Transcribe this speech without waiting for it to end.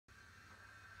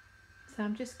So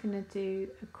I'm just going to do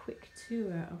a quick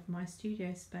tour of my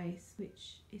studio space,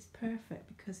 which is perfect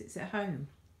because it's at home.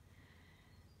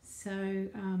 So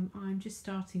I'm just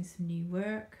starting some new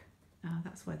work.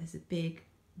 That's why there's a big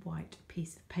white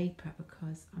piece of paper,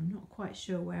 because I'm not quite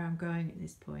sure where I'm going at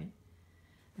this point.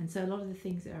 And so a lot of the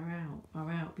things that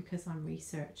are out because I'm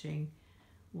researching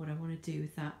what I want to do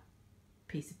with that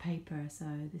piece of paper. So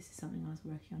this is something I was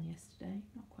working on yesterday.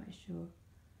 Not quite sure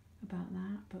about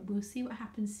that, but we'll see what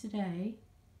happens today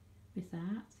with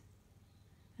that.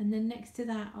 And then next to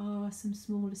that are some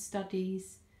smaller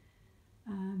studies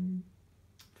from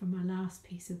my last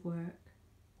piece of work.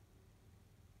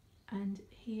 And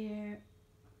here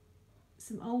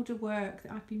some older work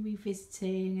that I've been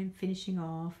revisiting and finishing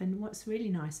off. And what's really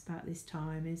nice about this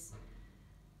time is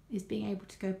being able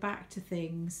to go back to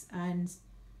things and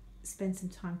spend some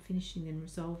time finishing and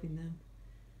resolving them.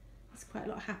 There's quite a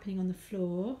lot happening on the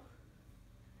floor,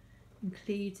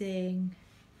 including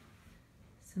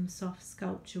some soft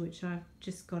sculpture which I've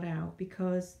just got out,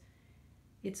 because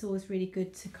it's always really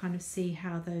good to kind of see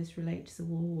how those relate to the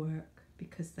wall work,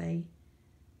 because they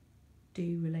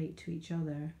do relate to each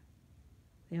other.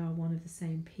 They are one of the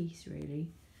same piece,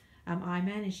 really. I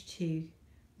managed to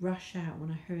rush out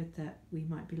when I heard that we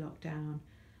might be locked down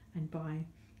and buy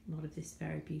a lot of this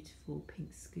very beautiful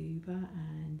pink scuba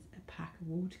and a pack of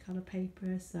watercolour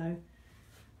paper. So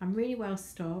I'm really well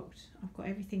stocked. I've got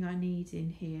everything I need in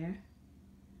here.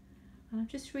 And I'm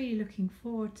just really looking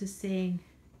forward to seeing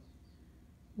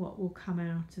what will come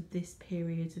out of this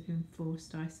period of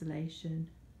enforced isolation.